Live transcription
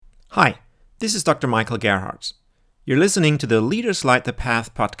Hi, this is Dr. Michael Gerhardt. You're listening to the Leaders Light the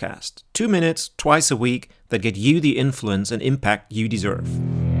Path podcast, 2 minutes, twice a week, that get you the influence and impact you deserve.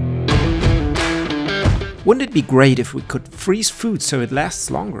 Wouldn't it be great if we could freeze food so it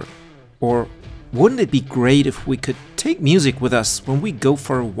lasts longer? Or wouldn't it be great if we could take music with us when we go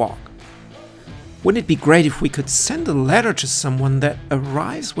for a walk? Wouldn't it be great if we could send a letter to someone that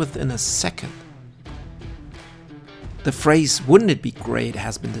arrives within a second? The phrase, "wouldn't it be great,"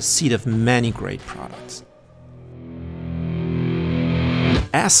 has been the seed of many great products.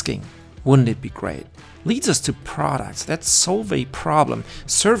 Asking, "wouldn't it be great," leads us to products that solve a problem,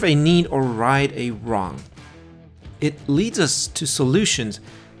 serve a need, or right a wrong. It leads us to solutions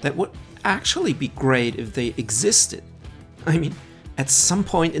that would actually be great if they existed. I mean, at some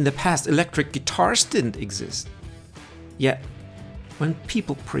point in the past, electric guitars didn't exist. Yet, when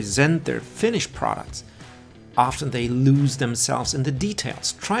people present their finished products, often they lose themselves in the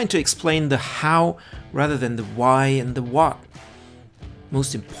details, trying to explain the how rather than the why and the what.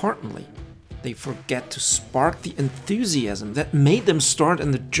 Most importantly, they forget to spark the enthusiasm that made them start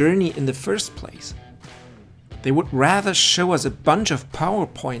on the journey in the first place. They would rather show us a bunch of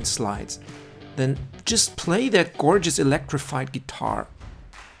PowerPoint slides than just play that gorgeous electrified guitar.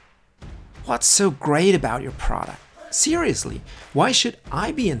 What's so great about your product? Seriously, why should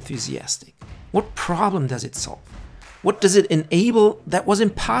I be enthusiastic? What problem does it solve? What does it enable that was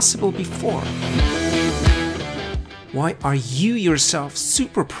impossible before? Why are you yourself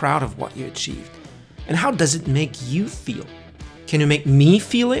super proud of what you achieved? And how does it make you feel? Can you make me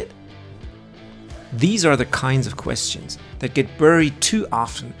feel it? These are the kinds of questions that get buried too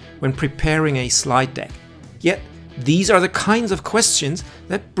often when preparing a slide deck. Yet, these are the kinds of questions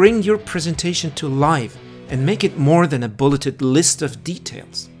that bring your presentation to life and make it more than a bulleted list of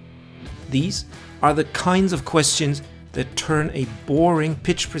details. These are the kinds of questions that turn a boring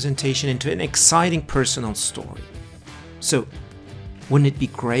pitch presentation into an exciting personal story. So, wouldn't it be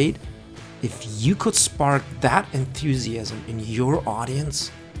great if you could spark that enthusiasm in your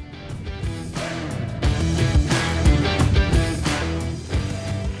audience?